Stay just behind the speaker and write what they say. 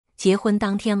结婚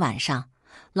当天晚上，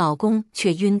老公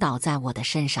却晕倒在我的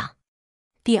身上。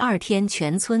第二天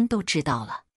全村都知道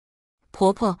了。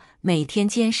婆婆每天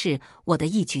监视我的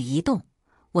一举一动，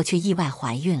我却意外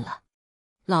怀孕了。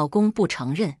老公不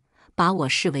承认，把我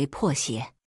视为破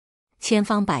鞋，千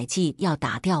方百计要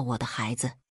打掉我的孩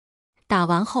子。打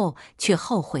完后却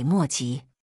后悔莫及。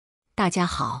大家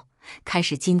好，开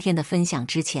始今天的分享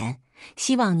之前，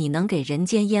希望你能给人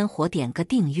间烟火点个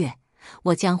订阅，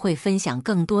我将会分享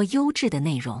更多优质的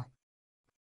内容。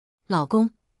老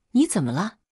公，你怎么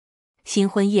了？新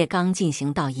婚夜刚进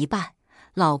行到一半，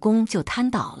老公就瘫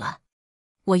倒了。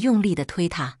我用力地推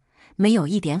他，没有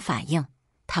一点反应，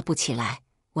他不起来，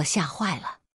我吓坏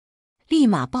了，立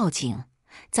马报警，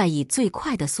再以最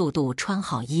快的速度穿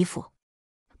好衣服。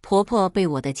婆婆被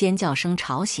我的尖叫声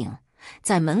吵醒，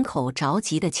在门口着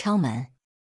急地敲门。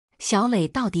小磊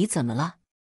到底怎么了？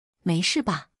没事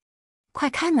吧？快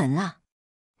开门啊！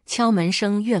敲门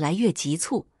声越来越急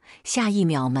促，下一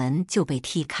秒门就被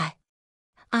踢开。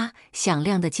啊！响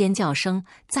亮的尖叫声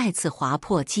再次划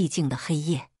破寂静的黑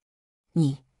夜。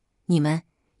你们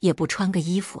也不穿个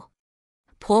衣服？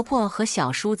婆婆和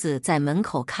小叔子在门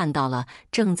口看到了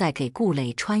正在给顾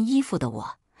磊穿衣服的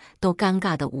我，都尴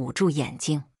尬地捂住眼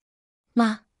睛。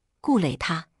妈，顾磊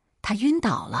他晕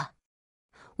倒了。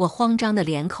我慌张的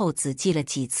连扣子系了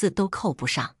几次都扣不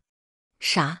上。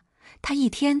啥？他一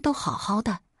天都好好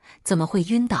的，怎么会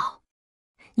晕倒？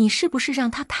你是不是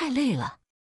让他太累了？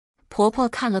婆婆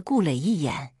看了顾磊一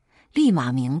眼，立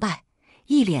马明白，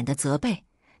一脸的责备，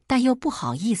但又不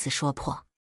好意思说破。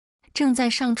正在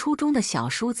上初中的小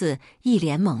叔子一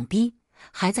脸懵逼，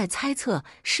还在猜测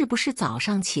是不是早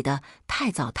上起得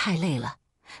太早太累了，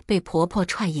被婆婆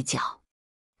踹一脚。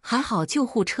还好救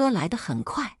护车来得很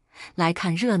快，来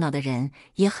看热闹的人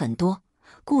也很多。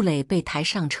顾磊被抬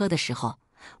上车的时候，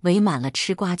围满了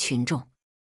吃瓜群众。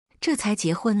这才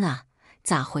结婚啊，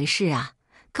咋回事啊？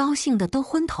高兴的都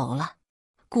昏头了。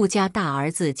顾家大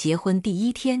儿子结婚第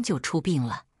一天就出殡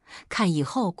了，看以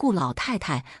后顾老太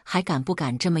太还敢不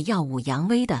敢这么耀武扬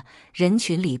威的，人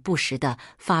群里不时地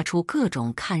发出各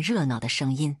种看热闹的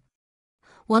声音。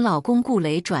我老公顾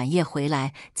磊转业回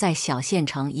来，在小县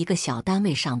城一个小单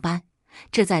位上班，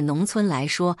这在农村来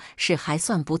说是还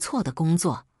算不错的工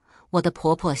作。我的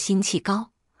婆婆心气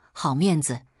高，好面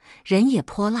子，人也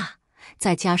泼辣，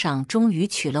再加上终于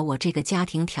娶了我这个家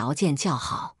庭条件较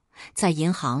好，在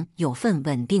银行有份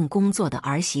稳定工作的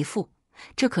儿媳妇，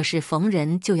这可是逢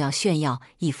人就要炫耀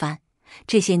一番。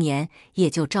这些年也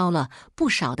就招了不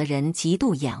少的人嫉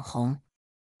妒眼红。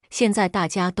现在大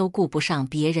家都顾不上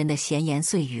别人的闲言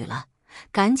碎语了，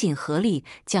赶紧合力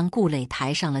将顾磊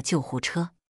抬上了救护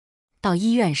车。到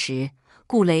医院时，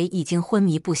顾磊已经昏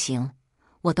迷不醒，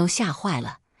我都吓坏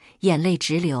了，眼泪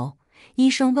直流。医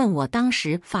生问我当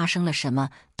时发生了什么，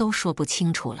都说不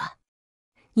清楚了。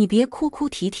你别哭哭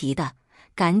啼啼的，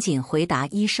赶紧回答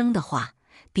医生的话，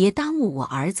别耽误我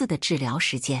儿子的治疗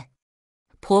时间。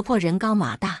婆婆人高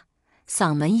马大，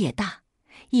嗓门也大，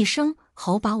一声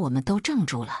吼把我们都怔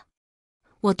住了。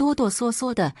我哆哆嗦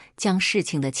嗦地将事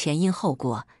情的前因后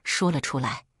果说了出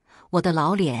来，我的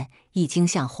老脸已经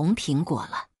像红苹果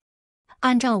了。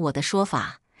按照我的说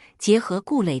法，结合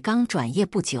顾磊刚转业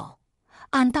不久，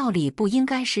按道理不应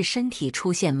该是身体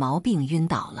出现毛病晕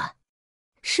倒了。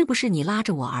是不是你拉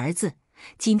着我儿子，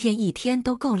今天一天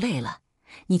都够累了，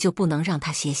你就不能让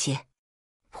他歇歇？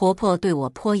婆婆对我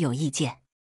颇有意见，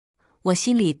我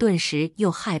心里顿时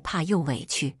又害怕又委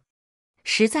屈，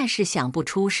实在是想不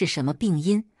出是什么病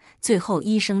因。最后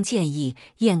医生建议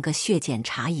验个血检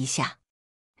查一下，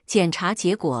检查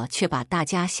结果却把大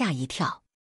家吓一跳。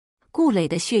顾磊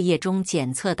的血液中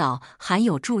检测到含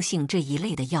有助兴这一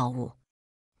类的药物。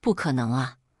不可能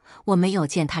啊，我没有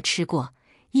见他吃过，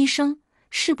医生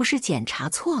是不是检查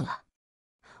错了？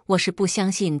我是不相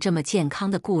信这么健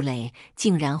康的顾磊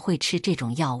竟然会吃这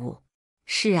种药物。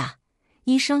是啊，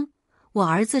医生，我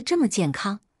儿子这么健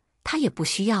康，他也不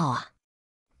需要啊。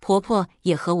婆婆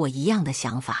也和我一样的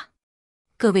想法。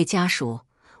各位家属，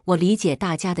我理解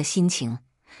大家的心情，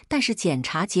但是检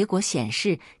查结果显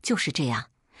示就是这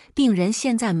样，病人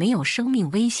现在没有生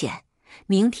命危险，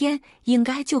明天应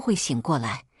该就会醒过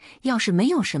来。要是没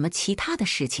有什么其他的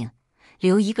事情，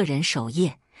留一个人守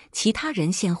夜，其他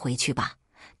人先回去吧，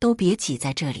都别挤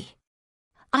在这里。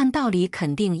按道理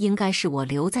肯定应该是我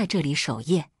留在这里守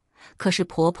夜，可是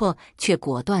婆婆却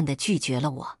果断地拒绝了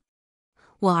我。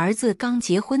我儿子刚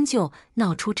结婚就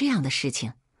闹出这样的事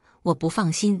情，我不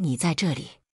放心你在这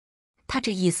里。他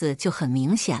这意思就很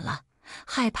明显了，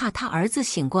害怕他儿子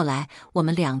醒过来，我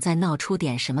们俩再闹出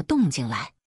点什么动静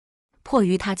来。迫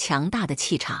于他强大的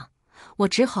气场，我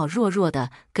只好弱弱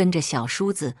地跟着小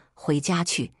叔子回家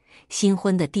去，新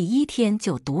婚的第1天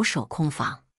就独守空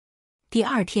房。第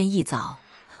2天一早，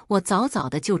我早早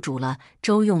的就煮了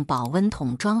粥，用保温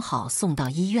桶装好送到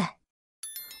医院。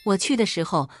我去的时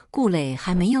候，顾磊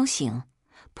还没有醒。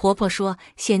婆婆说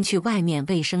先去外面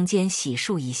卫生间洗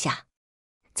漱一下。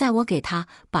在我给他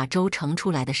把粥盛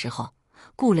出来的时候，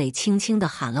顾磊轻轻地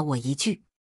喊了我一句。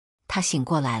他醒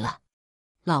过来了。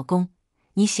老公，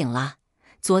你醒了？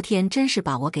昨天真是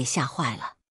把我给吓坏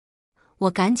了。我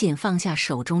赶紧放下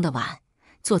手中的碗，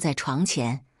坐在床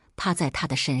前，趴在他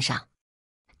的身上。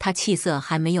他气色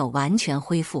还没有完全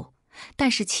恢复，但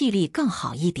是气力更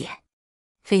好一点。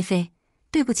菲菲，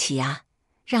对不起啊，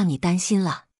让你担心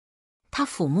了。他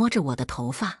抚摸着我的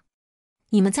头发。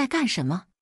你们在干什么？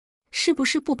是不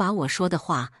是不把我说的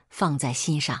话放在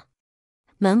心上？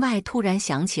门外突然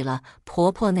响起了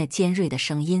婆婆那尖锐的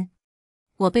声音。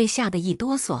我被吓得一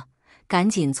哆嗦，赶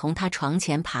紧从她床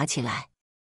前爬起来。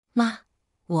妈，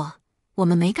我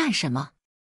们没干什么。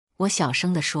我小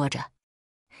声地说着。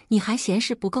你还嫌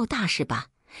事不够大是吧？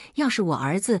要是我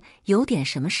儿子有点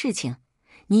什么事情，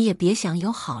你也别想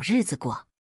有好日子过。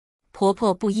婆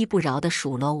婆不依不饶地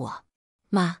数落我。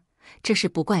妈，这事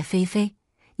不怪菲菲，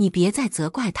你别再责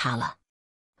怪她了。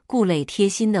顾磊贴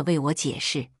心地为我解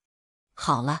释。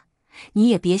好了，你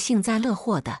也别幸灾乐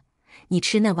祸的，你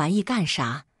吃那玩意干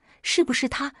啥？是不是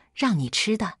她让你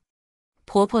吃的？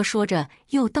婆婆说着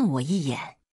又瞪我一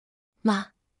眼。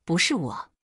妈，不是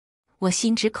我。我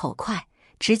心直口快，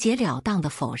直截了当地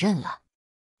否认了。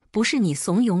不是你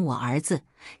怂恿我儿子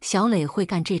小磊会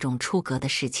干这种出格的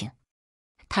事情，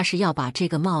他是要把这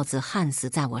个帽子焊死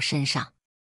在我身上。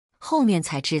后面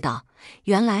才知道，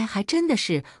原来还真的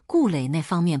是顾磊那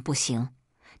方面不行，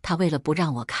他为了不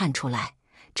让我看出来，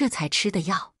这才吃的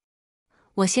药。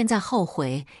我现在后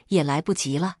悔也来不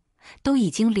及了，都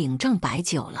已经领证摆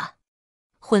酒了。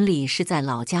婚礼是在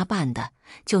老家办的，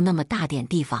就那么大点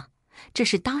地方，这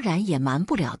事当然也瞒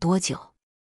不了多久。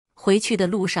回去的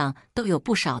路上都有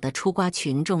不少的吃瓜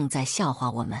群众在笑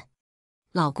话我们。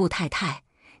老顾太太，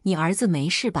你儿子没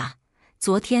事吧？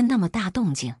昨天那么大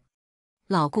动静。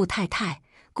老顾太太，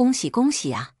恭喜恭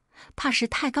喜啊，怕是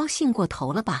太高兴过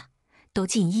头了吧？都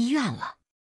进医院了。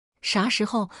啥时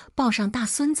候抱上大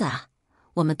孙子啊？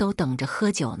我们都等着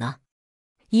喝酒呢。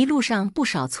一路上不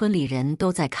少村里人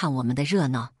都在看我们的热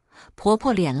闹。婆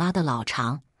婆脸拉得老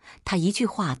长，她一句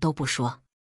话都不说。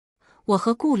我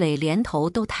和顾磊连头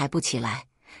都抬不起来，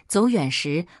走远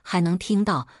时还能听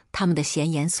到他们的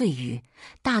闲言碎语，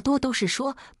大多都是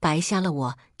说白瞎了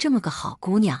我这么个好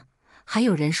姑娘，还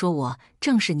有人说我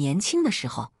正是年轻的时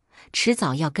候，迟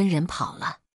早要跟人跑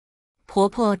了。婆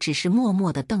婆只是默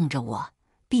默地瞪着我，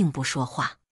并不说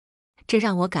话，这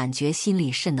让我感觉心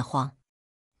里瘆得慌。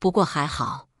不过还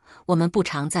好，我们不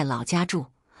常在老家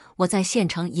住，我在县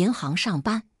城银行上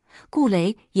班，顾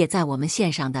磊也在我们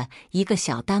县上的一个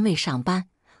小单位上班，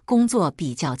工作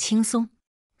比较轻松，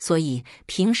所以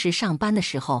平时上班的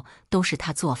时候都是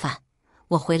他做饭，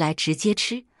我回来直接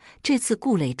吃。这次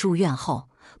顾磊住院后，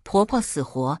婆婆死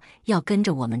活要跟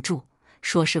着我们住，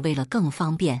说是为了更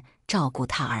方便照顾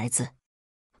他儿子。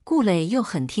顾磊又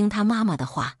很听他妈妈的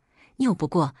话，拗不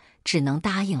过，只能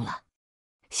答应了。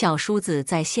小叔子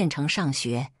在县城上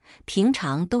学，平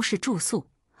常都是住宿，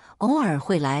偶尔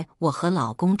会来我和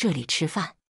老公这里吃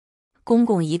饭。公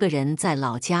公一个人在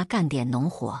老家干点农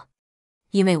活，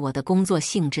因为我的工作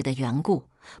性质的缘故，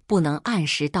不能按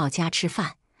时到家吃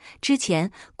饭。之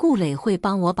前顾磊会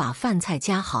帮我把饭菜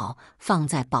夹好，放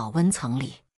在保温层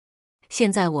里。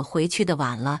现在我回去的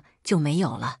晚了就没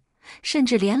有了，甚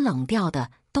至连冷掉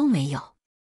的都没有。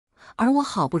而我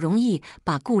好不容易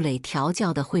把顾磊调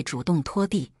教的会主动拖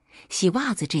地、洗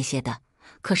袜子这些的，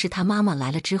可是他妈妈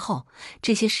来了之后，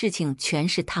这些事情全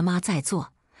是他妈在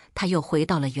做，他又回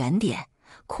到了原点，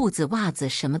裤子、袜子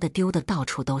什么的丢的到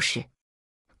处都是。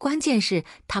关键是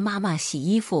他妈妈洗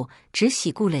衣服只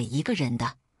洗顾磊一个人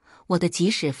的，我的即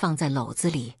使放在篓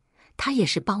子里，他也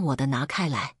是帮我的拿开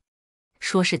来。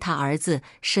说是他儿子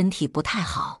身体不太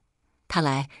好，他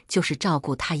来就是照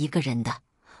顾他一个人的。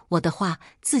我的话，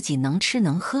自己能吃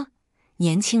能喝，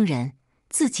年轻人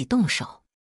自己动手。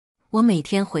我每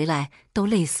天回来都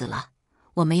累死了，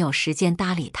我没有时间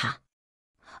搭理他。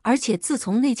而且自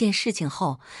从那件事情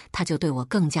后，他就对我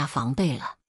更加防备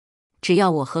了。只要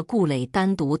我和顾磊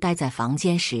单独待在房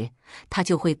间时，他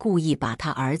就会故意把他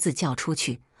儿子叫出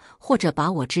去，或者把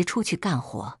我支出去干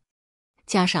活。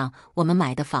加上我们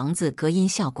买的房子隔音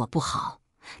效果不好，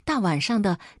大晚上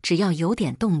的只要有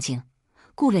点动静，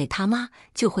顾磊他妈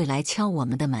就会来敲我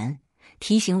们的门，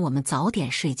提醒我们早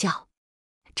点睡觉。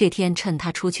这天趁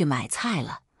他出去买菜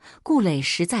了，顾磊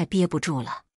实在憋不住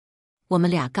了。我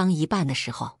们俩刚一半的时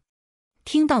候，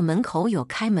听到门口有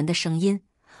开门的声音，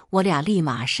我俩立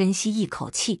马深吸一口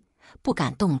气，不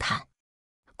敢动弹。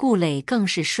顾磊更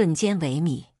是瞬间萎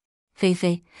靡。菲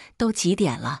菲，都几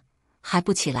点了，还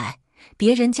不起来？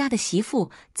别人家的媳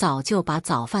妇早就把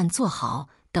早饭做好，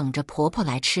等着婆婆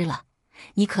来吃了。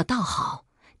你可倒好，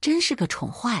真是个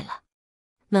宠坏了。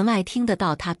门外听得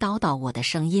到她叨叨我的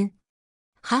声音。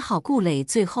还好顾磊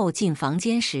最后进房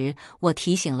间时，我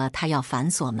提醒了他要反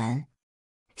锁门。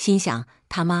心想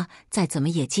他妈再怎么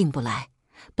也进不来，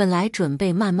本来准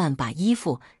备慢慢把衣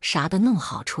服啥的弄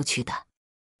好出去的，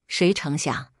谁成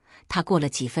想他过了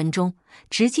几分钟，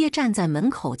直接站在门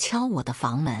口敲我的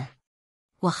房门。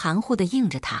我含糊地应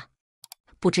着他，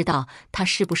不知道他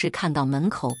是不是看到门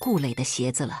口顾磊的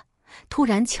鞋子了，突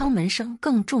然敲门声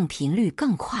更重，频率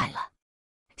更快了。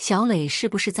小磊是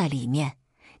不是在里面？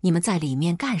你们在里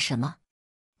面干什么？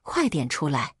快点出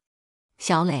来！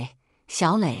小磊，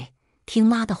小磊，听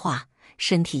妈的话，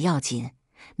身体要紧，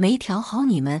没调好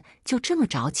你们就这么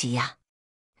着急呀？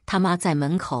他妈在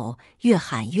门口越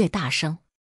喊越大声。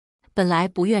本来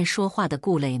不愿说话的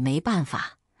顾磊没办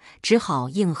法，只好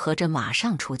应和着马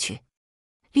上出去。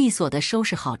利索的收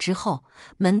拾好之后，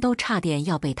门都差点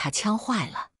要被他敲坏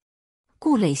了。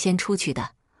顾磊先出去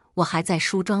的，我还在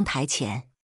梳妆台前。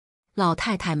老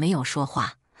太太没有说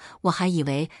话，我还以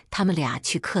为他们俩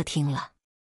去客厅了。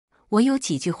我有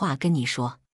几句话跟你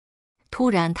说。突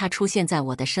然他出现在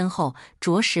我的身后，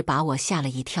着实把我吓了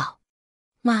一跳。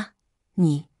妈，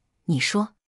你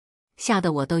说。吓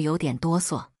得我都有点哆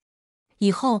嗦。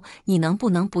以后你能不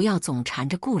能不要总缠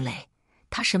着顾磊？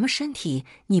他什么身体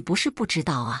你不是不知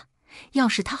道啊，要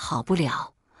是他好不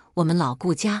了，我们老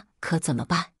顾家可怎么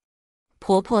办？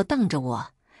婆婆瞪着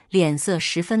我，脸色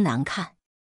十分难看。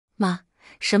妈，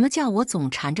什么叫我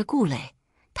总缠着顾磊？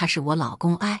他是我老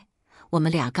公哎，我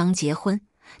们俩刚结婚，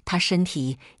他身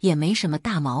体也没什么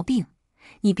大毛病，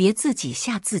你别自己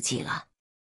吓自己了。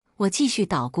我继续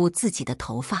捣鼓自己的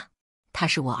头发，他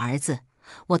是我儿子，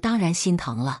我当然心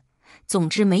疼了。总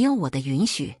之没有我的允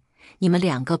许，你们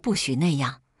两个不许那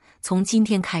样。从今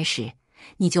天开始，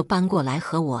你就搬过来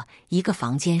和我一个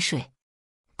房间睡。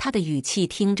他的语气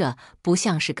听着不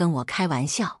像是跟我开玩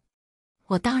笑。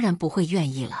我当然不会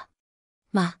愿意了。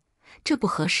妈，这不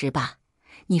合适吧？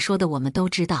你说的我们都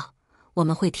知道，我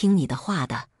们会听你的话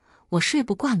的。我睡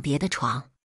不惯别的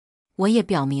床。我也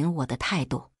表明我的态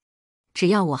度，只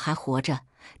要我还活着，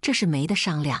这是没得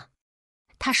商量。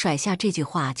他甩下这句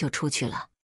话就出去了。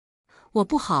我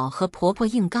不好和婆婆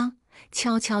硬刚，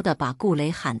悄悄地把顾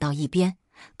磊喊到一边，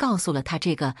告诉了他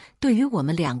这个对于我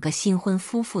们两个新婚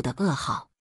夫妇的噩耗。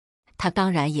他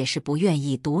当然也是不愿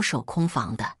意独守空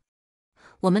房的。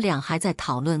我们俩还在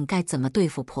讨论该怎么对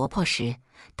付婆婆时，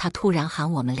他突然喊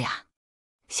我们俩：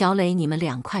小磊，你们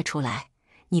俩快出来，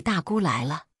你大姑来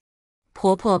了。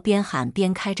婆婆边喊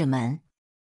边开着门。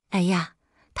哎呀，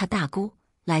她大姑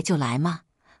来就来嘛，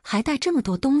还带这么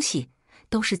多东西，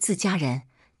都是自家人，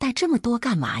带这么多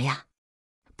干嘛呀？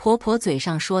婆婆嘴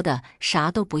上说的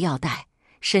啥都不要带，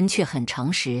身却很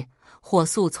诚实，火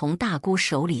速从大姑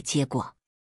手里接过。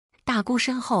大姑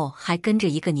身后还跟着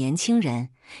一个年轻人，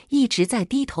一直在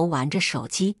低头玩着手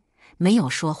机，没有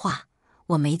说话。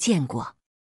我没见过。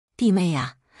弟妹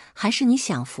呀，还是你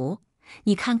享福，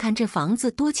你看看这房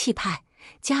子多气派，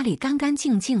家里干干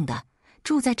净净的，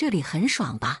住在这里很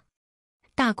爽吧？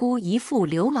大姑一副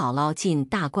刘姥姥进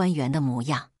大观园的模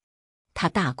样。她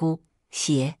大姑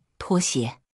拖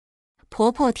鞋，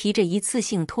婆婆提着一次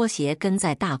性拖鞋跟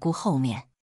在大姑后面。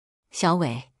小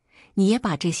伟，你也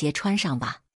把这鞋穿上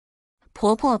吧。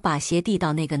婆婆把鞋递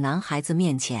到那个男孩子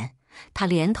面前，他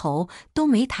连头都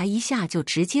没抬一下就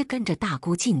直接跟着大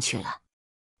姑进去了。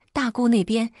大姑那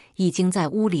边已经在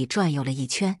屋里转悠了一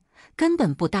圈，根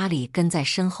本不搭理跟在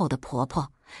身后的婆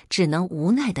婆，只能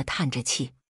无奈地叹着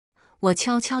气。我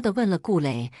悄悄地问了顾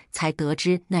磊，才得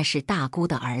知那是大姑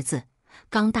的儿子，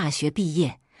刚大学毕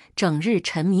业，整日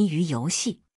沉迷于游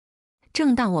戏。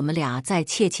正当我们俩在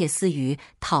窃窃私语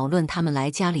讨论他们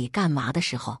来家里干嘛的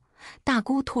时候，大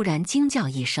姑突然惊叫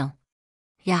一声：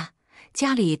呀，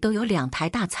家里都有2台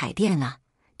大彩电啊，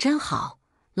真好，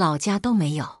老家都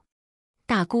没有。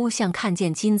大姑像看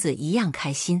见金子一样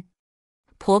开心。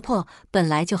婆婆本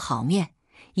来就好面，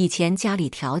以前家里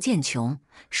条件穷，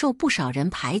受不少人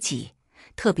排挤，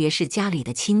特别是家里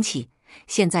的亲戚，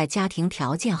现在家庭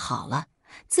条件好了，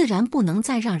自然不能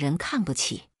再让人看不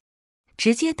起。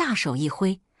直接大手一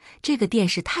挥，这个电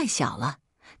视太小了，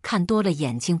看多了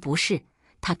眼睛不适，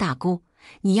他大姑，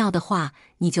你要的话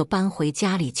你就搬回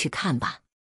家里去看吧。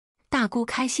大姑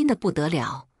开心的不得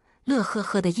了，乐呵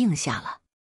呵的应下了。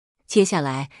接下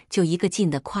来就一个劲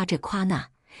的夸这夸那，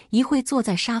一会坐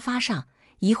在沙发上，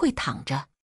一会躺着，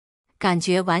感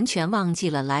觉完全忘记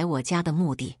了来我家的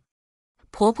目的。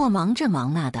婆婆忙这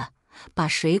忙那的，把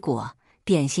水果、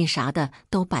点心啥的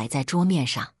都摆在桌面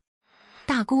上。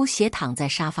大姑斜躺在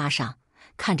沙发上，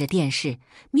看着电视，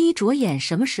眯着眼，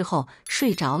什么时候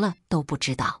睡着了都不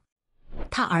知道。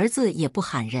他儿子也不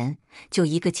喊人，就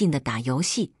一个劲的打游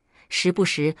戏，时不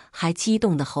时还激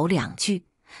动地吼两句。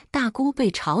大姑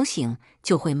被吵醒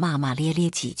就会骂骂咧咧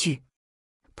几句。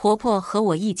婆婆和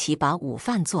我一起把午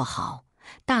饭做好，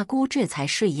大姑这才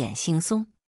睡眼惺忪。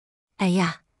哎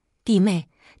呀，弟妹，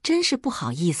真是不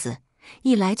好意思，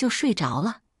一来就睡着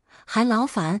了，还劳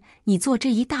烦你做这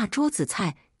一大桌子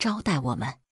菜招待我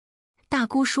们。大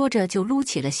姑说着就撸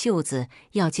起了袖子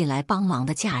要进来帮忙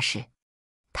的架势。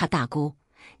她大姑，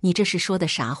你这是说的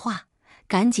啥话？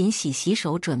赶紧洗洗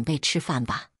手准备吃饭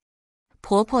吧。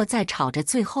婆婆在炒着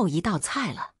最后一道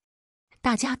菜了。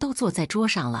大家都坐在桌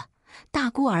上了，大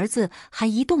姑儿子还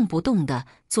一动不动地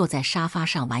坐在沙发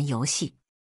上玩游戏。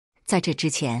在这之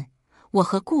前，我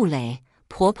和顾磊、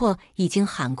婆婆已经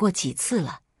喊过几次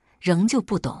了，仍旧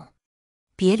不懂。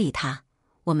别理他，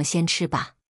我们先吃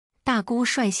吧。大姑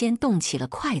率先动起了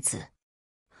筷子。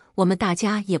我们大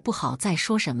家也不好再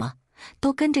说什么，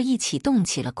都跟着一起动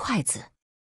起了筷子。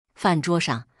饭桌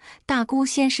上，大姑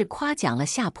先是夸奖了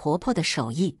下婆婆的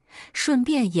手艺，顺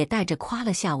便也带着夸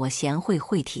了下我贤惠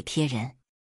会体贴人。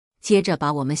接着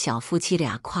把我们小夫妻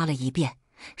俩夸了一遍，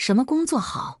什么工作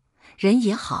好，人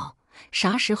也好，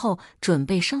啥时候准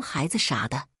备生孩子啥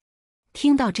的。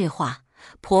听到这话，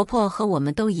婆婆和我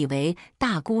们都以为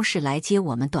大姑是来揭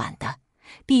我们短的，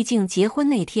毕竟结婚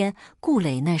那天顾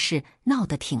磊那事闹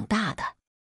得挺大的。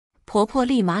婆婆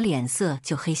立马脸色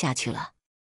就黑下去了。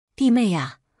弟妹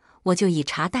呀，我就以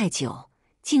茶代酒，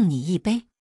敬你一杯。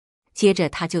接着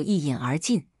她就一饮而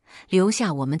尽，留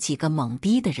下我们几个懵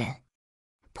逼的人。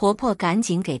婆婆赶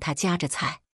紧给她夹着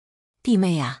菜。弟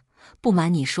妹呀，不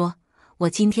瞒你说，我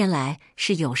今天来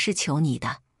是有事求你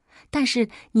的，但是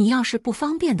你要是不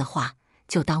方便的话，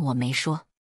就当我没说。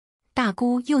大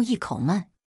姑又一口闷。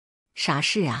啥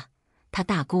事啊？她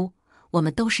大姑，我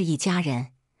们都是一家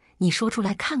人，你说出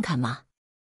来看看嘛。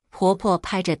婆婆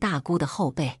拍着大姑的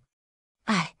后背。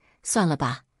哎，算了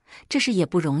吧，这事也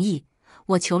不容易，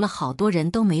我求了好多人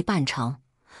都没办成，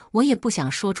我也不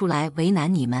想说出来为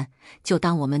难你们，就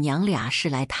当我们娘俩是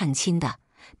来探亲的，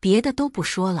别的都不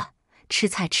说了，吃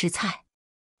菜吃菜。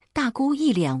大姑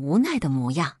一脸无奈的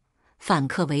模样，反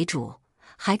客为主，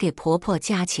还给婆婆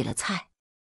夹起了菜。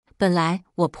本来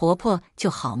我婆婆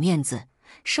就好面子，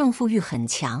胜负欲很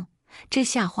强，这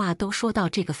下话都说到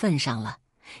这个份上了，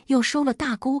又收了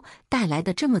大姑带来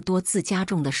的这么多自家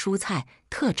种的蔬菜、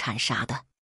特产啥的，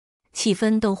气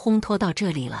氛都烘托到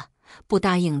这里了，不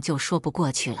答应就说不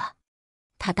过去了。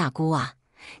她大姑啊，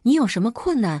你有什么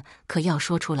困难可要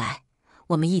说出来，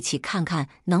我们一起看看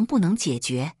能不能解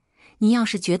决。你要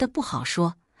是觉得不好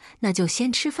说，那就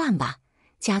先吃饭吧，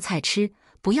夹菜吃，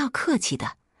不要客气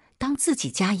的，当自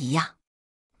己家一样。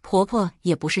婆婆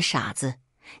也不是傻子，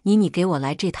你给我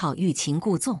来这套欲擒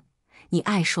故纵，你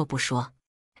爱说不说。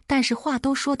但是话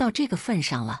都说到这个份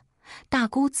上了，大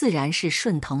姑自然是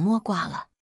顺藤摸瓜了。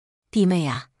弟妹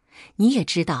啊，你也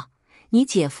知道，你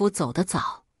姐夫走得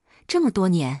早，这么多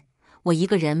年，我一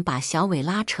个人把小伟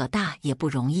拉扯大也不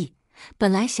容易。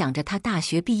本来想着他大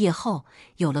学毕业后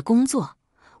有了工作，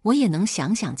我也能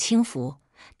享享清福，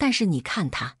但是你看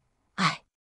他，哎。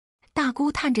大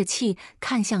姑叹着气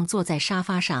看向坐在沙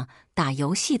发上打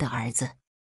游戏的儿子，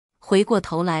回过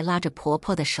头来拉着婆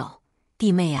婆的手。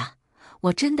弟妹啊，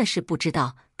我真的是不知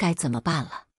道该怎么办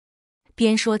了。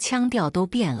边说腔调都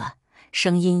变了，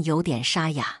声音有点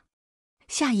沙哑。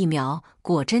下一秒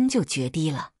果真就决堤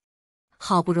了。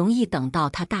好不容易等到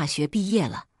他大学毕业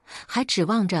了，还指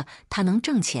望着他能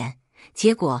挣钱，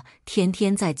结果天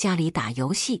天在家里打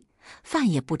游戏，饭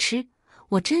也不吃，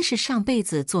我真是上辈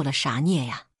子做了啥孽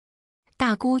呀。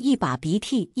大姑一把鼻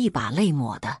涕一把泪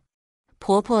抹的，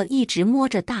婆婆一直摸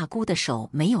着大姑的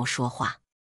手没有说话。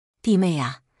弟妹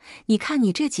啊，你看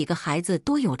你这几个孩子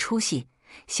多有出息，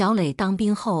小磊当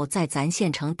兵后在咱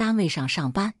县城单位上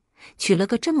上班，娶了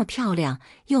个这么漂亮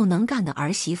又能干的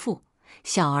儿媳妇，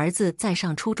小儿子在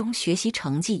上初中学习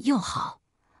成绩又好，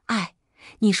哎，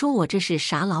你说我这是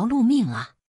啥劳碌命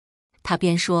啊？她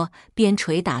边说边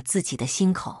捶打自己的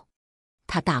心口。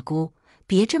她大姑，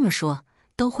别这么说，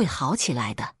都会好起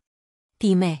来的。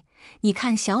弟妹，你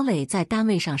看小磊在单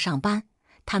位上上班，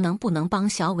他能不能帮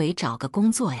小伟找个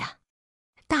工作呀？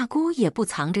大姑也不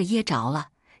藏着掖着了，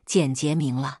简洁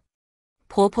明了。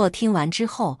婆婆听完之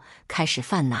后开始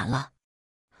犯难了。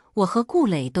我和顾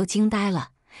磊都惊呆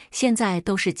了，现在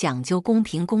都是讲究公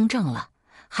平公正了，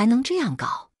还能这样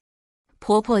搞？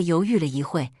婆婆犹豫了一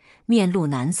会，面露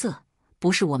难色，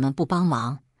不是我们不帮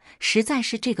忙，实在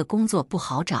是这个工作不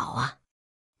好找啊。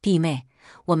弟妹，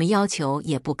我们要求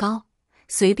也不高，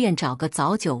随便找个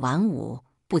早9晚5，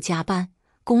不加班，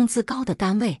工资高的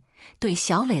单位，对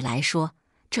小磊来说，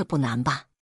这不难吧？”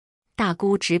大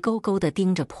姑直勾勾地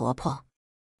盯着婆婆。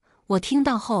我听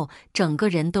到后，整个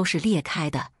人都是裂开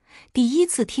的，第一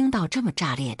次听到这么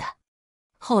炸裂的。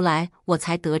后来我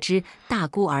才得知，大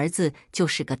姑儿子就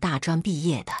是个大专毕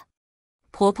业的。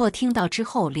婆婆听到之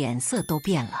后，脸色都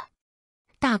变了。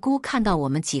大姑看到我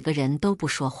们几个人都不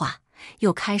说话，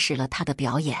又开始了她的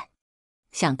表演。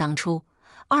想当初，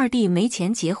二弟没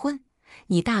钱结婚，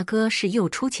你大哥是又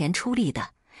出钱出力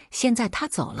的，现在他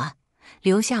走了，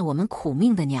留下我们苦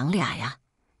命的娘俩呀。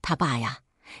他爸呀，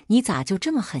你咋就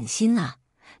这么狠心啊？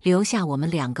留下我们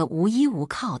2个无依无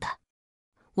靠的。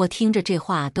我听着这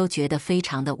话都觉得非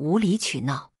常的无理取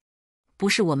闹。不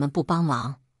是我们不帮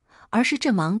忙，而是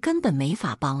这忙根本没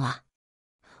法帮啊。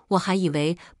我还以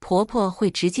为婆婆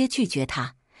会直接拒绝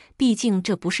她，毕竟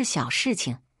这不是小事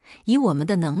情，以我们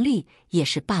的能力也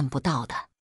是办不到的。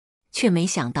却没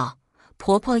想到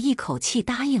婆婆一口气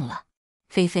答应了。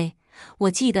菲菲，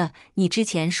我记得你之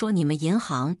前说你们银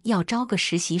行要招个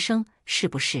实习生，是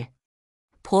不是？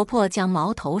婆婆将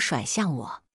矛头甩向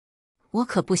我，我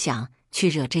可不想去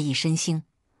惹这一身腥，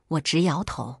我直摇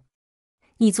头。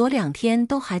你昨2天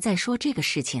都还在说这个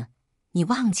事情，你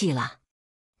忘记了？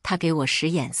她给我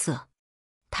使眼色。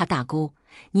她大姑，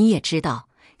你也知道，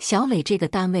小磊这个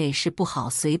单位是不好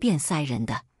随便塞人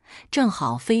的，正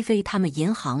好菲菲他们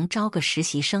银行招个实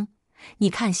习生，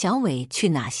你看小伟去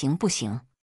哪行不行？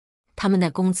他们的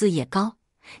工资也高，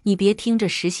你别听着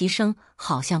实习生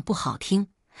好像不好听，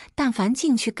但凡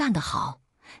进去干得好，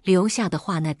留下的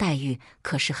话那待遇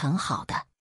可是很好的。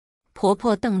婆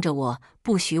婆瞪着我，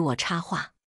不许我插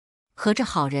话。合着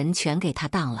好人全给他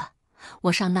当了，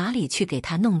我上哪里去给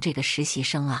他弄这个实习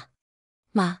生啊？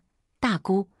妈，大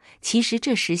姑，其实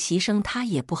这实习生他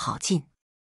也不好进。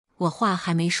我话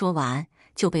还没说完，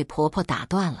就被婆婆打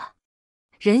断了。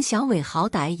人小伟好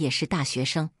歹也是大学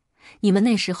生，你们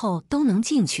那时候都能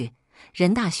进去，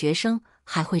人大学生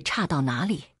还会差到哪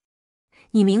里？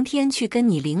你明天去跟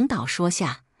你领导说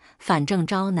下，反正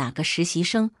招哪个实习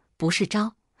生不是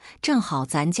招，正好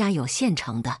咱家有现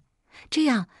成的，这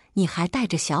样你还带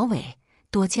着小伟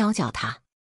多教教他。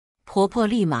婆婆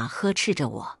立马呵斥着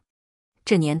我。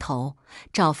这年头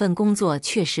找份工作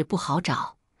确实不好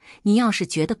找，你要是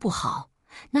觉得不好，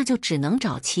那就只能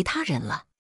找其他人了。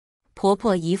婆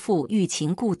婆一副欲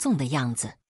擒故纵的样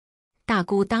子。大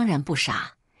姑当然不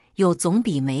傻，有总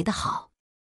比没的好，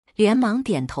连忙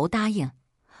点头答应，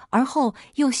而后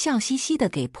又笑嘻嘻地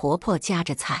给婆婆夹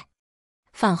着菜。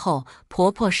饭后，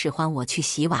婆婆使唤我去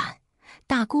洗碗，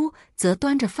大姑则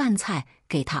端着饭菜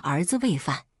给她儿子喂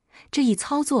饭。这一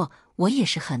操作我也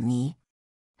是很迷。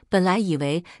本来以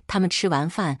为他们吃完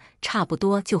饭差不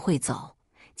多就会走，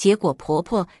结果婆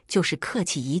婆就是客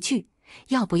气一句，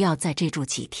要不要在这住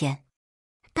几天？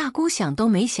大姑想都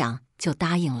没想就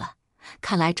答应了，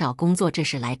看来找工作这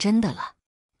是来真的了。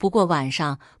不过晚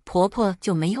上婆婆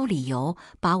就没有理由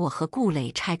把我和顾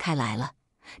磊拆开来了，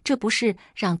这不是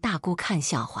让大姑看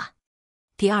笑话。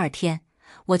第2天，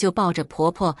我就抱着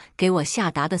婆婆给我下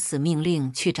达的死命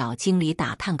令去找经理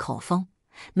打探口风，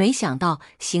没想到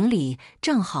行里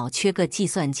正好缺个计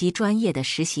算机专业的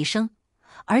实习生，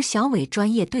而小伟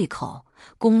专业对口，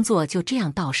工作就这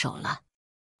样到手了。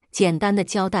简单的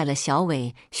交代了小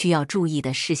伟需要注意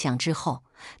的事项之后，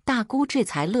大姑这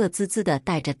才乐滋滋地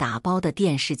带着打包的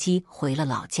电视机回了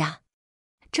老家。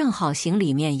正好行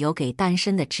里面有给单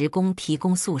身的职工提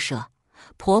供宿舍，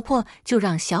婆婆就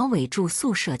让小伟住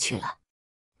宿舍去了。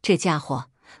这家伙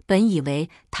本以为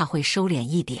他会收敛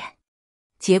一点，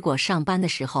结果上班的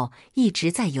时候一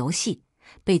直在游戏，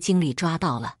被经理抓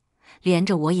到了，连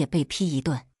着我也被批一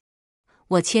顿。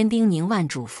我千叮咛万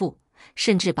嘱咐，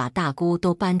甚至把大姑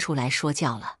都搬出来说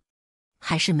教了，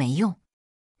还是没用。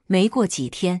没过几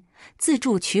天，自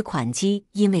助取款机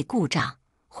因为故障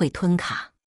会吞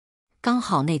卡，刚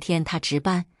好那天他值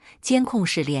班，监控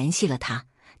室联系了他，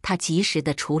他及时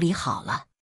的处理好了。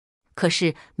可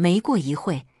是没过一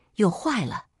会又坏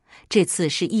了，这次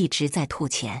是一直在吐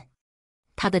钱。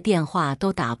他的电话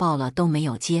都打爆了都没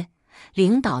有接，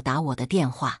领导打我的电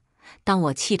话，当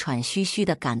我气喘吁吁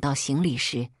地赶到行李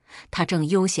时，他正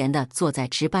悠闲地坐在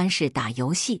值班室打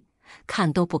游戏，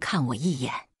看都不看我一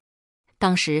眼。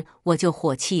当时我就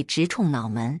火气直冲脑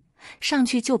门，上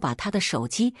去就把他的手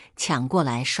机抢过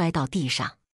来摔到地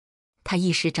上。他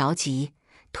一时着急，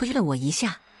推了我一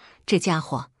下，这家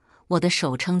伙，我的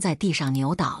手撑在地上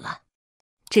扭倒了。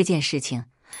这件事情，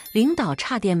领导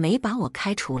差点没把我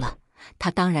开除了，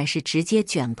他当然是直接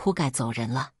卷铺盖走人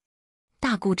了。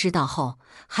大姑知道后，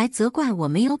还责怪我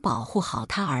没有保护好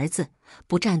他儿子，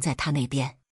不站在他那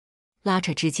边。拉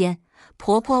扯之间，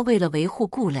婆婆为了维护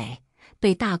顾磊，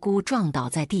被大姑撞倒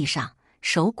在地上，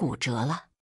手骨折了。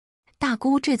大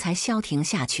姑这才消停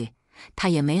下去，她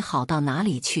也没好到哪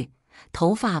里去，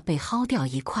头发被薅掉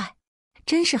一块，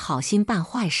真是好心办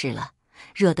坏事了，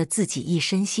惹得自己一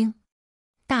身腥。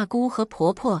大姑和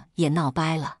婆婆也闹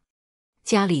掰了，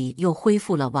家里又恢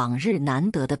复了往日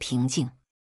难得的平静。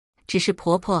只是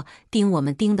婆婆盯我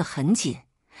们盯得很紧，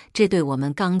这对我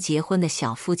们刚结婚的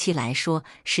小夫妻来说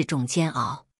是种煎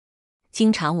熬。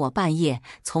经常我半夜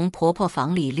从婆婆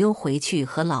房里溜回去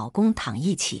和老公躺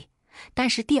一起，但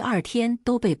是第二天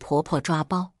都被婆婆抓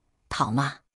包讨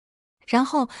骂，然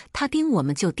后她盯我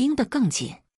们就盯得更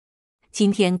紧。今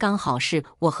天刚好是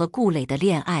我和顾磊的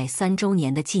恋爱3周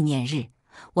年的纪念日，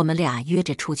我们俩约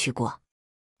着出去过，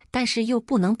但是又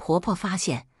不能婆婆发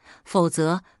现，否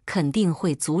则肯定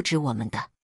会阻止我们的。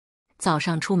早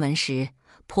上出门时，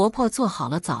婆婆做好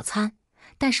了早餐，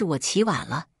但是我起晚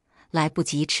了，来不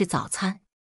及吃早餐。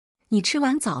你吃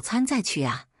完早餐再去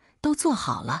啊，都做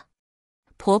好了。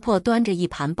婆婆端着一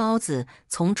盘包子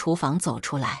从厨房走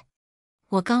出来，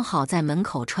我刚好在门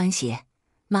口穿鞋。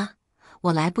妈，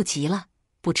我来不及了，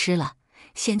不吃了，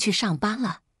先去上班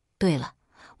了。对了，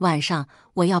晚上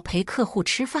我要陪客户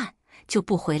吃饭，就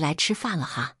不回来吃饭了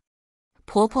哈。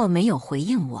婆婆没有回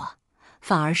应我，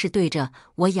反而是对着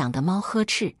我养的猫呵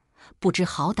斥，不知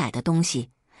好歹的东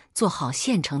西，做好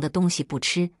现成的东西不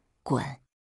吃，滚！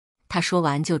她说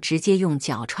完就直接用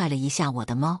脚踹了一下我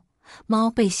的猫，猫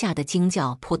被吓得惊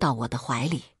叫，扑到我的怀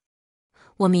里。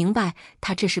我明白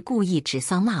她这是故意指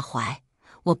桑骂槐，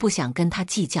我不想跟她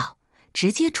计较，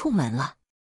直接出门了。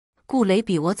顾磊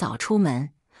比我早出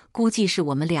门，估计是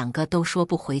我们两个都说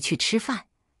不回去吃饭，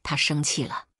他生气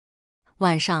了。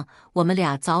晚上我们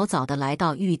俩早早地来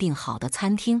到预定好的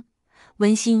餐厅，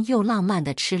温馨又浪漫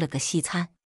地吃了个西餐。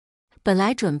本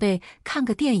来准备看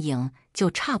个电影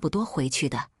就差不多回去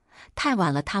的，太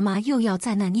晚了他妈又要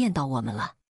在那念叨我们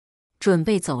了。准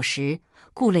备走时，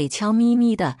顾磊悄咪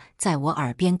咪地在我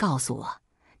耳边告诉我，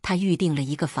他预定了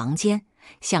一个房间，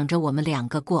想着我们两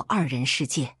个过2人世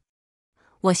界。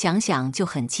我想想就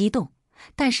很激动，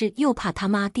但是又怕他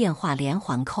妈电话连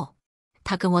环扣。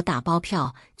他跟我打包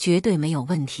票绝对没有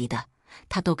问题的，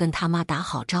他都跟他妈打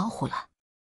好招呼了。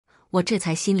我这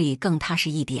才心里更踏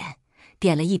实一点，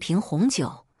点了一瓶红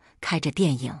酒，开着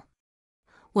电影。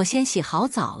我先洗好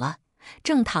澡了，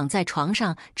正躺在床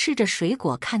上吃着水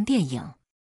果看电影，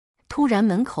突然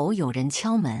门口有人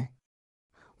敲门。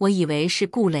我以为是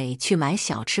顾磊去买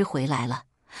小吃回来了，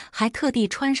还特地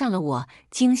穿上了我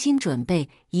精心准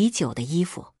备已久的衣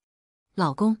服。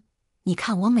老公，你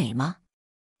看我美吗？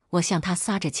我向他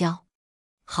撒着娇。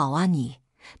好啊你，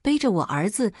背着我儿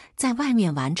子在外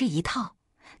面玩这一套，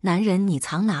男人你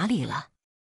藏哪里了？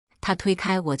他推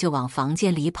开我就往房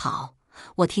间里跑，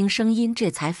我听声音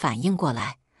这才反应过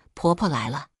来，婆婆来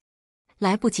了。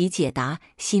来不及解答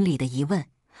心里的疑问，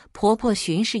婆婆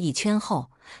巡视一圈后，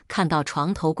看到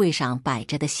床头柜上摆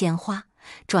着的鲜花，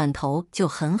转头就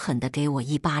狠狠地给我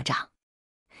一巴掌。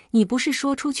你不是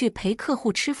说出去陪客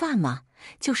户吃饭吗？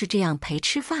就是这样陪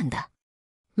吃饭的。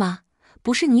妈，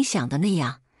不是你想的那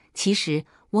样。其实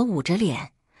我捂着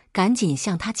脸，赶紧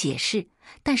向她解释，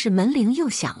但是门铃又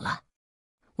响了。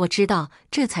我知道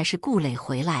这才是顾磊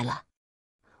回来了。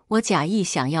我假意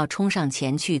想要冲上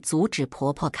前去阻止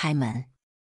婆婆开门，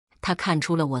她看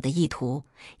出了我的意图，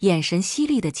眼神犀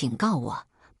利地警告我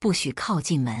不许靠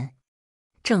近门。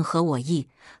正合我意，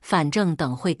反正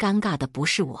等会尴尬的不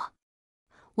是我，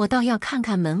我倒要看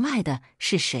看门外的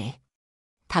是谁。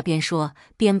她边说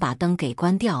边把灯给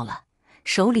关掉了，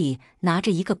手里拿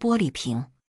着一个玻璃瓶。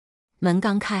门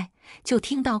刚开，就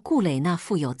听到顾磊那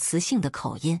富有磁性的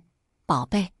口音：“宝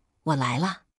贝，我来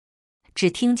啦。”只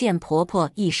听见婆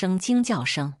婆一声惊叫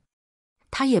声，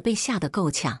她也被吓得够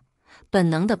呛，本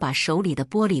能地把手里的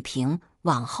玻璃瓶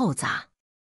往后砸。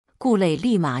顾磊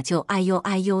立马就哎呦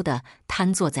哎呦地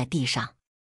瘫坐在地上。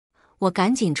我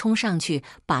赶紧冲上去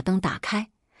把灯打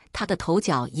开，他的头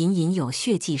角隐隐有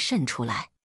血迹渗出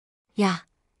来。呀，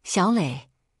小磊，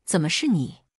怎么是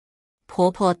你？婆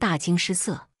婆大惊失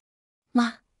色。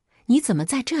妈，你怎么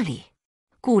在这里？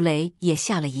顾磊也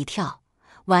吓了一跳，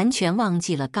完全忘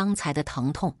记了刚才的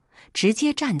疼痛，直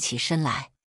接站起身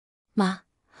来。妈，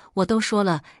我都说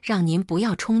了让您不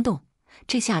要冲动，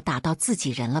这下打到自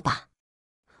己人了吧？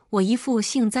我一副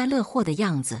幸灾乐祸的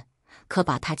样子，可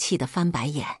把他气得翻白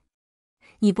眼。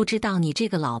你不知道你这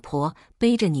个老婆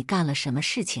背着你干了什么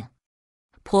事情？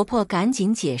婆婆赶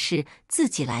紧解释自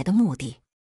己来的目的。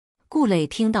顾磊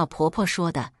听到婆婆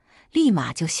说的，立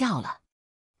马就笑了。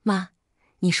妈，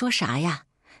你说啥呀？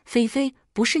菲菲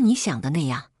不是你想的那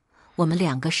样，我们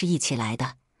两个是一起来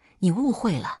的，你误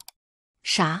会了。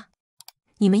啥？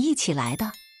你们一起来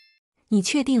的？你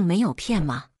确定没有骗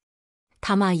吗？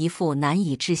他妈一副难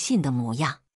以置信的模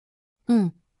样。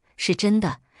是真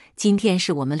的，今天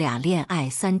是我们俩恋爱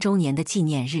3周年的纪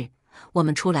念日，我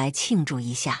们出来庆祝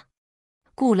一下。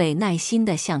顾磊耐心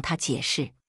地向他解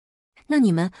释。那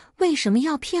你们为什么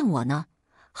要骗我呢？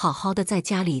好好的在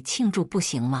家里庆祝不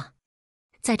行吗？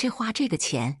在这花这个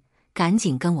钱，赶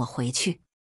紧跟我回去。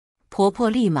婆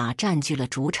婆立马占据了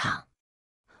主场。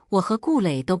我和顾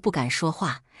磊都不敢说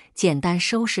话，简单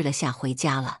收拾了下回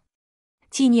家了。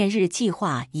纪念日计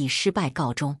划以失败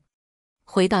告终。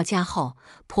回到家后，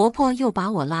婆婆又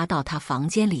把我拉到她房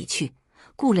间里去。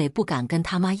顾磊不敢跟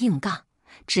他妈硬杠，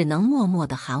只能默默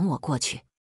地喊我过去。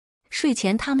睡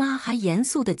前他妈还严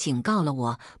肃地警告了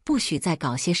我，不许再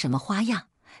搞些什么花样，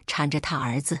缠着他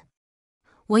儿子。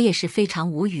我也是非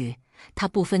常无语，他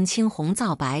不分青红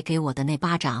皂白给我的那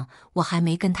巴掌，我还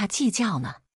没跟他计较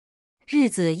呢。日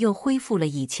子又恢复了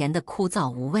以前的枯燥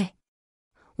无味。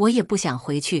我也不想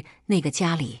回去那个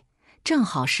家里，正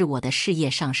好是我的事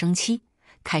业上升期，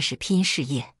开始拼事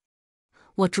业。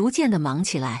我逐渐的忙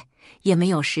起来，也没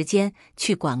有时间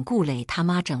去管顾磊他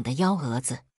妈整的幺蛾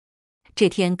子。这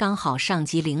天刚好上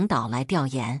级领导来调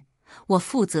研，我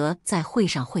负责在会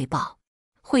上汇报。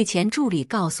会前助理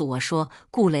告诉我说，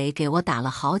顾磊给我打了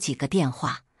好几个电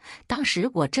话，当时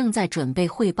我正在准备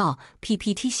汇报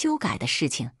PPT 修改的事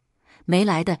情，没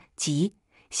来得及，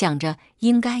想着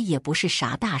应该也不是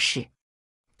啥大事。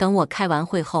等我开完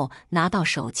会后拿到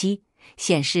手机，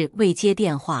显示未接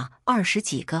电话20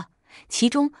几个，其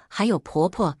中还有婆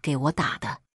婆给我打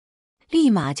的，立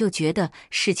马就觉得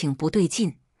事情不对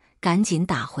劲，赶紧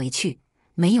打回去，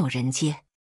没有人接。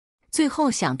最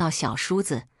后想到小叔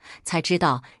子，才知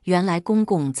道原来公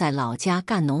公在老家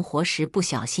干农活时不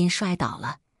小心摔倒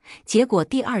了，结果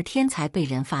第2天才被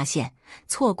人发现，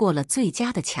错过了最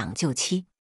佳的抢救期。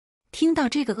听到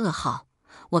这个噩耗，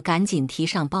我赶紧提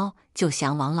上包就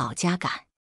想往老家赶。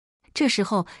这时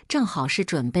候正好是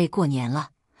准备过年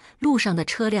了，路上的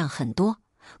车辆很多，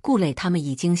顾磊他们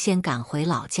已经先赶回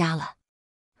老家了。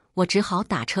我只好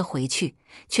打车回去，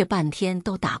却半天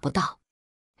都打不到。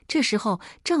这时候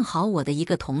正好我的一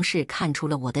个同事看出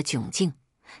了我的窘境，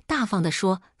大方地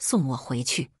说送我回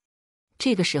去。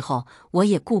这个时候我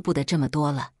也顾不得这么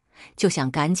多了，就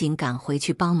想赶紧赶回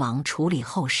去帮忙处理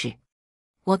后事。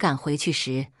我赶回去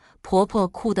时，婆婆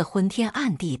哭得昏天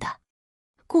暗地的，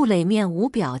顾磊面无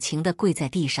表情地跪在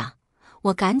地上，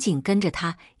我赶紧跟着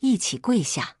他一起跪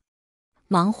下。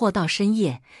忙活到深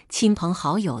夜，亲朋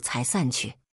好友才散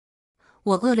去。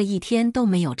我饿了1天都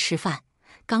没有吃饭，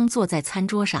刚坐在餐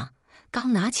桌上，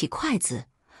刚拿起筷子，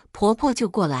婆婆就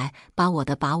过来把我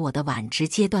的碗直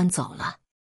接端走了。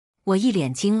我一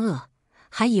脸惊愕，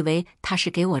还以为她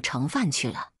是给我盛饭去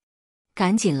了，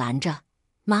赶紧拦着，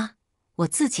妈，我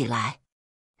自己来。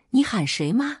你喊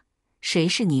谁妈？谁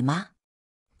是你妈？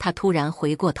她突然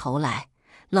回过头来，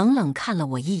冷冷看了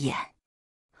我一眼。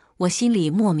我心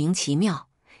里莫名其妙，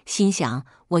心想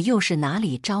我又是哪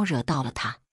里招惹到了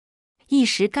她，一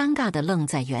时尴尬地愣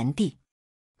在原地。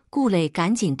顾磊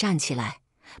赶紧站起来，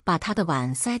把他的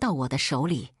碗塞到我的手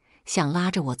里，想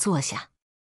拉着我坐下。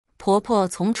婆婆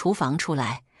从厨房出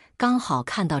来，刚好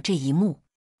看到这一幕，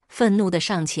愤怒地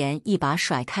上前一把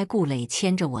甩开顾磊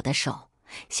牵着我的手，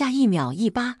下一秒一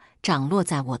巴掌落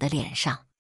在我的脸上。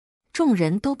众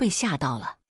人都被吓到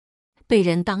了，被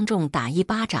人当众打一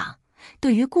巴掌，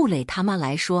对于顾磊他妈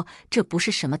来说这不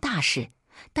是什么大事，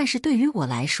但是对于我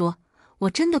来说，我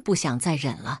真的不想再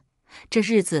忍了。这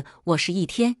日子我是1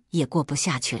天也过不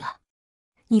下去了。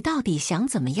你到底想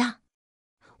怎么样？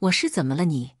我是怎么了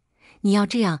你？你要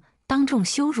这样当众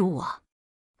羞辱我？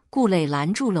顾磊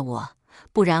拦住了我，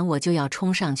不然我就要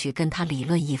冲上去跟他理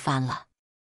论一番了。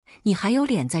你还有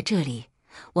脸在这里？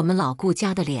我们老顾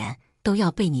家的脸都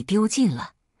要被你丢尽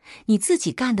了。你自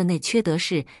己干的那缺德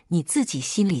事，你自己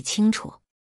心里清楚。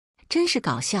真是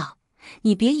搞笑，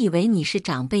你别以为你是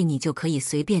长辈，你就可以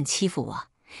随便欺负我。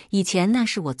以前那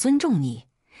是我尊重你，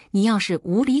你要是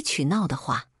无理取闹的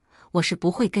话，我是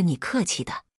不会跟你客气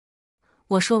的。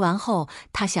我说完后，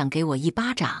他想给我一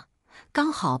巴掌，刚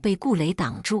好被顾磊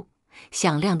挡住，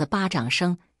响亮的巴掌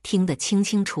声听得清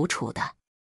清楚楚的。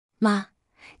妈，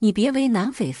你别为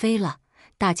难菲菲了，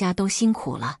大家都辛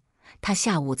苦了，他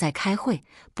下午在开会，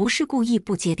不是故意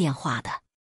不接电话的。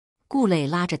顾磊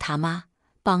拉着他妈，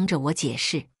帮着我解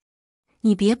释。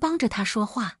你别帮着他说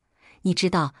话，你知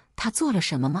道他做了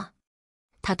什么吗？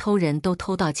他偷人都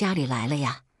偷到家里来了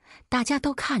呀，大家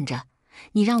都看着，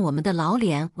你让我们的老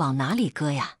脸往哪里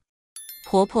搁呀？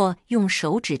婆婆用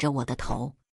手指着我的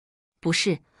头。不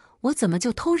是，我怎么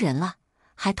就偷人了，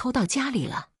还偷到家里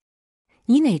了？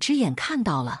你哪只眼看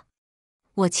到了？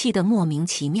我气得莫名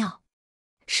其妙。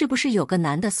是不是有个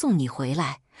男的送你回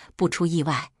来？不出意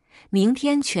外，明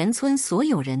天全村所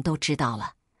有人都知道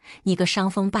了，你个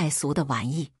伤风败俗的玩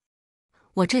意！”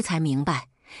我这才明白，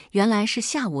原来是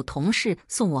下午同事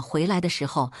送我回来的时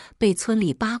候，被村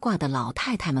里八卦的老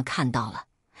太太们看到了。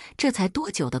这才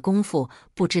多久的功夫，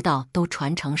不知道都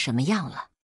传成什么样了。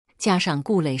加上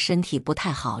顾磊身体不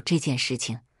太好这件事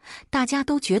情，大家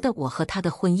都觉得我和他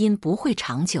的婚姻不会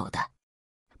长久的。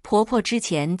婆婆之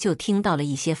前就听到了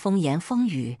一些风言风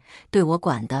语，对我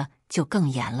管得就更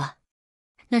严了。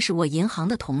那是我银行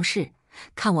的同事，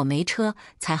看我没车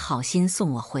才好心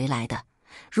送我回来的。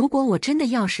如果我真的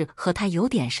要是和他有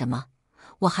点什么，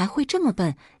我还会这么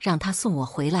笨，让他送我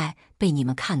回来被你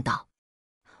们看到？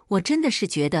我真的是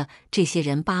觉得这些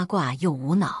人八卦又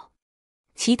无脑。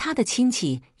其他的亲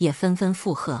戚也纷纷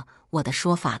附和我的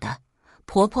说法的，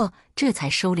婆婆这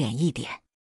才收敛一点。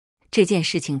这件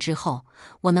事情之后，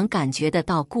我能感觉得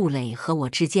到顾磊和我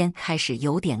之间开始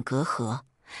有点隔阂，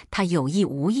他有意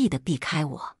无意地避开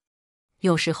我。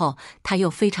有时候他又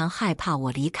非常害怕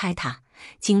我离开他，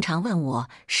经常问我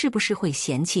是不是会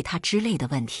嫌弃他之类的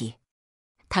问题。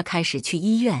他开始去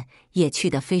医院也去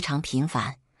得非常频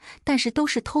繁，但是都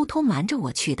是偷偷瞒着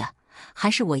我去的，还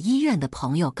是我医院的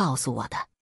朋友告诉我的。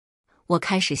我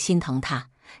开始心疼他，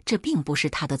这并不是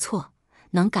他的错，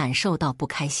能感受到不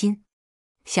开心，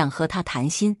想和他谈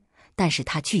心，但是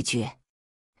他拒绝。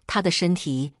他的身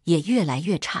体也越来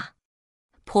越差，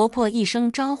婆婆一声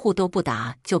招呼都不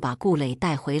打，就把顾磊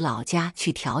带回老家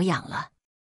去调养了。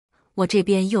我这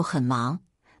边又很忙，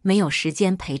没有时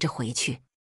间陪着回去。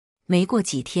没过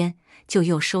几天，就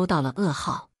又收到了噩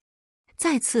耗。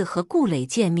再次和顾磊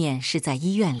见面是在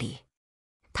医院里，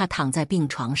他躺在病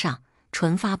床上，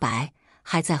唇发白，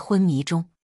还在昏迷中。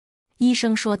医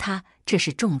生说他这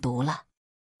是中毒了。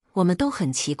我们都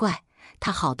很奇怪，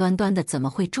他好端端的怎么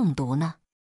会中毒呢？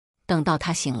等到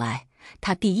他醒来，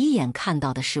他第一眼看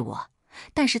到的是我，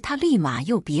但是他立马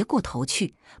又别过头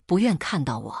去，不愿看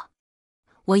到我。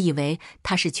我以为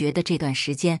他是觉得这段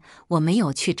时间我没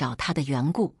有去找他的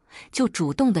缘故，就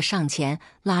主动的上前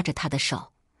拉着他的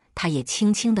手，他也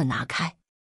轻轻地拿开。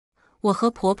我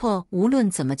和婆婆无论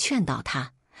怎么劝导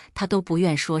他，他都不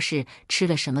愿说是吃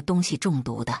了什么东西中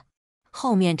毒的。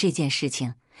后面这件事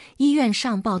情，医院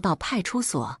上报到派出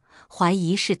所，怀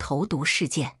疑是投毒事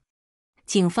件。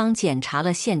警方检查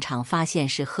了现场，发现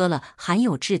是喝了含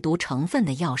有制毒成分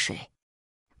的药水。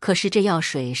可是这药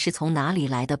水是从哪里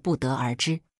来的不得而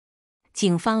知。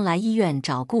警方来医院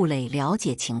找顾磊了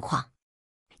解情况，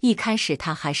一开始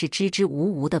他还是支支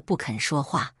吾吾的不肯说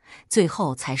话，最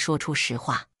后才说出实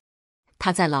话。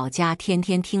他在老家天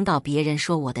天听到别人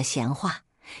说我的闲话，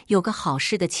有个好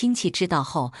事的亲戚知道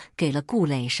后给了顾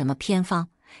磊什么偏方，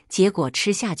结果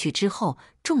吃下去之后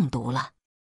中毒了。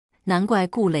难怪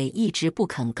顾磊一直不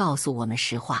肯告诉我们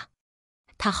实话。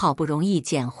他好不容易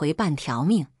捡回半条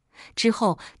命之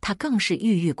后，他更是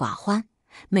郁郁寡欢，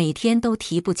每天都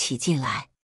提不起劲来。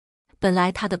本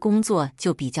来他的工作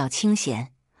就比较清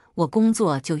闲，我工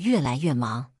作就越来越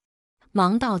忙，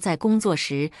忙到在工作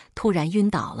时突然晕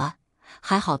倒了，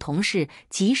还好同事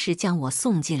及时将我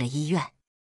送进了医院。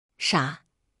傻，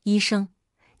医生，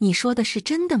你说的是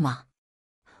真的吗？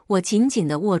我紧紧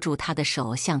地握住他的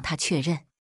手，向他确认。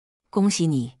恭喜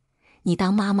你，你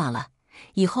当妈妈了，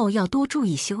以后要多注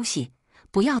意休息，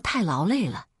不要太劳累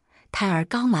了。胎儿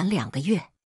刚满2个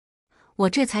月。我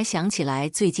这才想起来，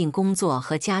最近工作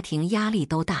和家庭压力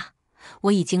都大，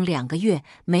我已经2个月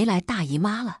没来大姨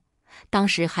妈了。当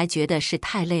时还觉得是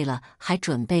太累了，还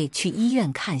准备去医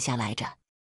院看下来着。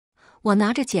我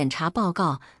拿着检查报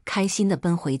告，开心地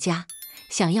奔回家，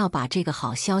想要把这个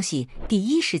好消息第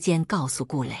一时间告诉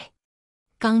顾磊。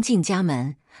刚进家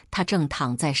门，他正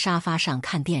躺在沙发上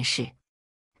看电视，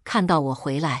看到我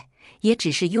回来，也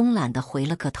只是慵懒地回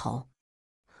了个头。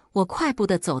我快步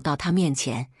地走到他面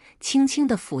前，轻轻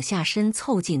地俯下身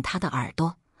凑近他的耳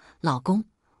朵：“老公，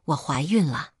我怀孕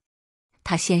了。”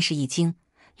他先是一惊，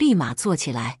立马坐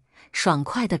起来，爽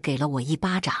快地给了我一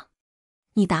巴掌。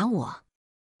“你打我！”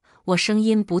我声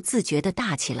音不自觉地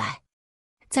大起来。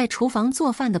在厨房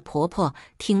做饭的婆婆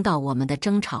听到我们的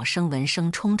争吵声，闻声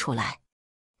冲出来：“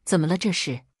怎么了这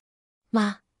是？”“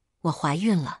妈，我怀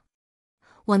孕了。”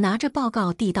我拿着报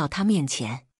告递到她面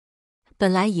前。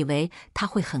本来以为她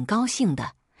会很高兴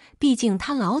的，毕竟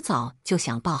她老早就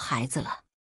想抱孩子了，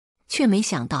却没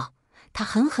想到她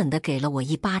狠狠地给了我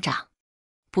一巴掌。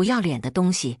“不要脸的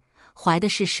东西，怀的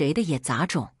是谁的也杂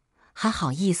种，还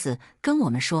好意思跟我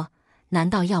们说，难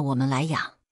道要我们来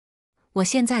养？”我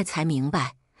现在才明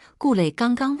白，顾磊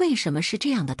刚刚为什么是这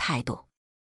样的态度。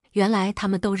原来他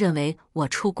们都认为我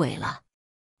出轨了。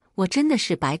我真的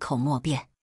是百口莫辩。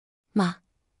“妈，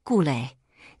顾磊，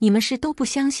你们是都不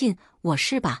相信我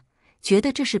是吧？觉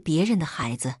得这是别人的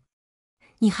孩子，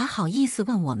你还好意思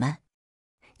问我们？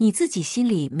你自己心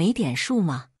里没点数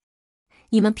吗？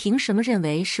你们凭什么认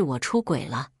为是我出轨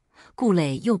了？顾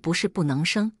磊又不是不能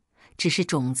生，只是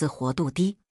种子活度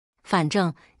低。反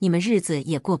正你们日子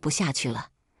也过不下去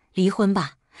了，离婚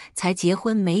吧。才结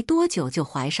婚没多久就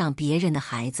怀上别人的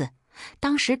孩子，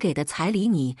当时给的彩礼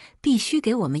你必须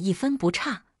给我们1分不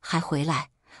差，还回来。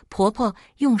婆婆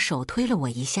用手推了我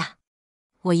一下，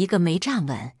我一个没站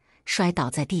稳，摔倒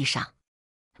在地上。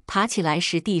爬起来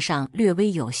时地上略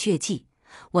微有血迹，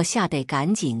我吓得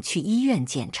赶紧去医院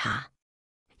检查。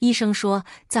医生说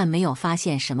暂没有发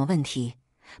现什么问题，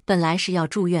本来是要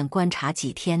住院观察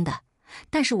几天的，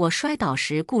但是我摔倒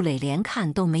时顾磊连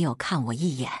看都没有看我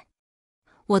一眼。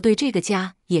我对这个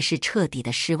家也是彻底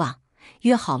的失望，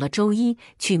约好了周一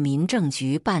去民政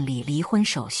局办理离婚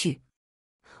手续。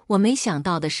我没想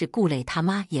到的是顾磊他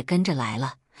妈也跟着来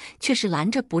了，却是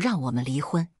拦着不让我们离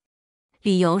婚，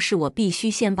理由是我必须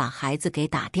先把孩子给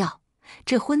打掉，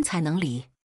这婚才能离。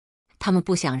他们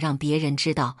不想让别人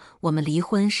知道我们离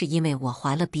婚是因为我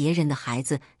怀了别人的孩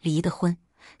子离的婚，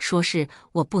说是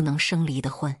我不能生离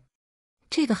的婚。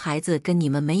这个孩子跟你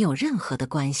们没有任何的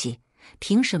关系，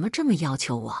凭什么这么要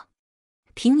求我？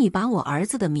凭你把我儿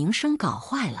子的名声搞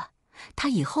坏了，他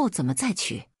以后怎么再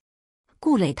娶？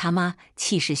顾磊他妈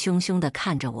气势汹汹地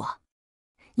看着我，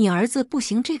你儿子不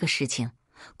行这个事情，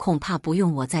恐怕不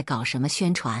用我再搞什么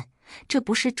宣传，这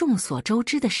不是众所周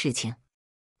知的事情。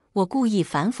我故意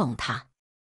反讽他，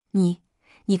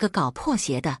你个搞破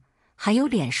鞋的，还有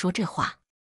脸说这话？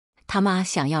他妈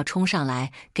想要冲上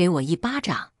来给我一巴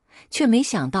掌，却没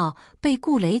想到被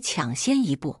顾磊抢先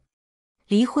一步。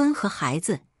离婚和孩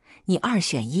子，你2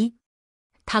选1。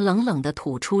他冷冷地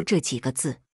吐出这几个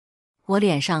字，我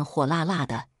脸上火辣辣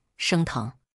的，生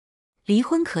疼。离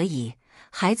婚可以，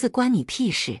孩子关你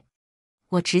屁事。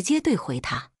我直接对回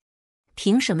他，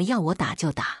凭什么要我打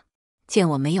就打？见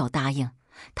我没有答应，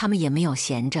他们也没有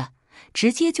闲着，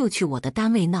直接就去我的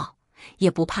单位闹，也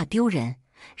不怕丢人，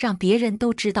让别人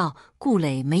都知道顾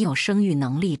磊没有生育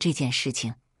能力这件事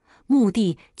情，目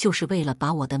的就是为了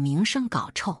把我的名声搞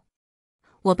臭。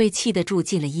我被气得住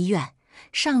进了医院，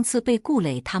上次被顾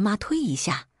磊他妈推一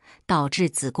下，导致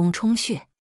子宫充血，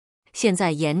现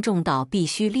在严重到必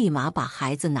须立马把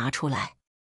孩子拿出来。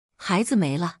孩子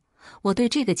没了，我对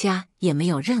这个家也没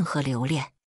有任何留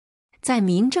恋。在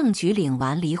民政局领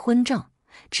完离婚证，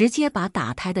直接把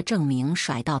打胎的证明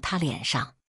甩到他脸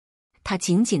上，他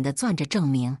紧紧地攥着证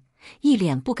明，一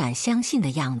脸不敢相信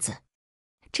的样子。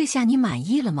这下你满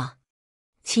意了吗？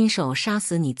亲手杀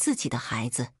死你自己的孩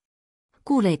子。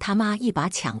顾磊他妈一把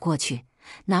抢过去，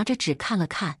拿着纸看了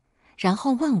看，然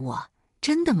后问我，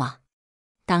真的吗？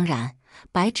当然，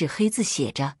白纸黑字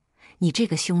写着，你这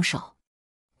个凶手。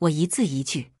我一字一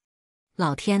句，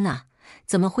老天哪，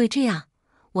怎么会这样？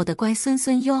我的乖孙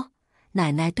孙哟，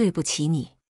奶奶对不起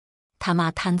你。他妈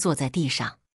瘫坐在地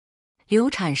上。流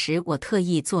产时我特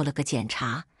意做了个检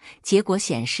查，结果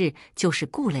显示就是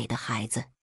顾磊的孩子。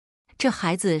这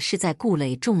孩子是在顾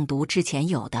磊中毒之前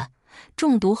有的，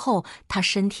中毒后他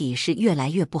身体是越来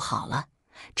越不好了，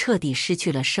彻底失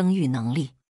去了生育能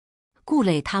力。顾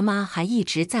磊他妈还一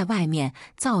直在外面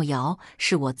造谣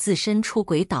是我自身出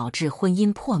轨导致婚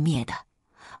姻破灭的，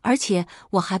而且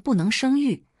我还不能生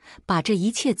育，把这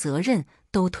一切责任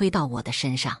都推到我的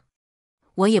身上。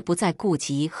我也不再顾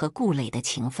及和顾磊的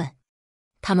情分。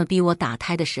他们逼我打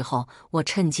胎的时候，我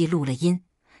趁机录了音，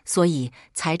所以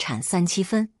财产3-7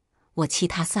分，我欺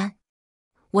他3。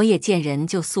我也见人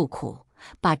就诉苦，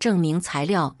把证明材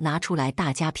料拿出来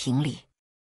大家评理，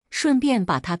顺便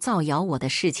把他造谣我的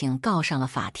事情告上了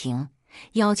法庭，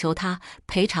要求他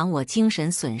赔偿我精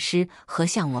神损失和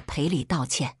向我赔礼道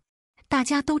歉。大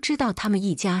家都知道他们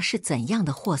一家是怎样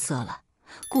的货色了，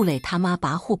顾磊他妈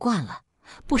跋扈惯了，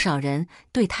不少人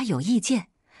对他有意见，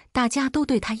大家都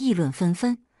对他议论纷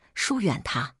纷，疏远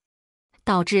他，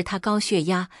导致他高血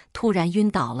压突然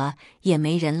晕倒了，也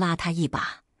没人拉他一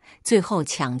把，最后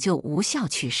抢救无效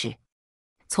去世。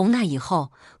从那以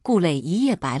后，顾磊一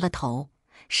夜白了头，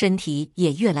身体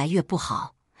也越来越不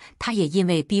好。他也因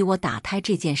为逼我打胎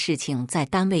这件事情在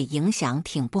单位影响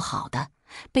挺不好的，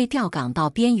被调岗到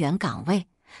边缘岗位，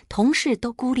同事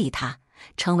都孤立他，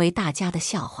成为大家的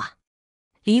笑话。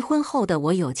离婚后的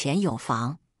我有钱有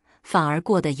房，反而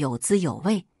过得有滋有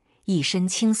味，一身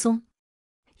轻松。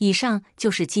以上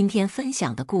就是今天分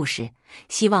享的故事，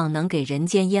希望能给人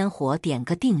间烟火点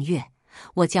个订阅，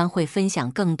我将会分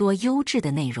享更多优质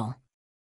的内容。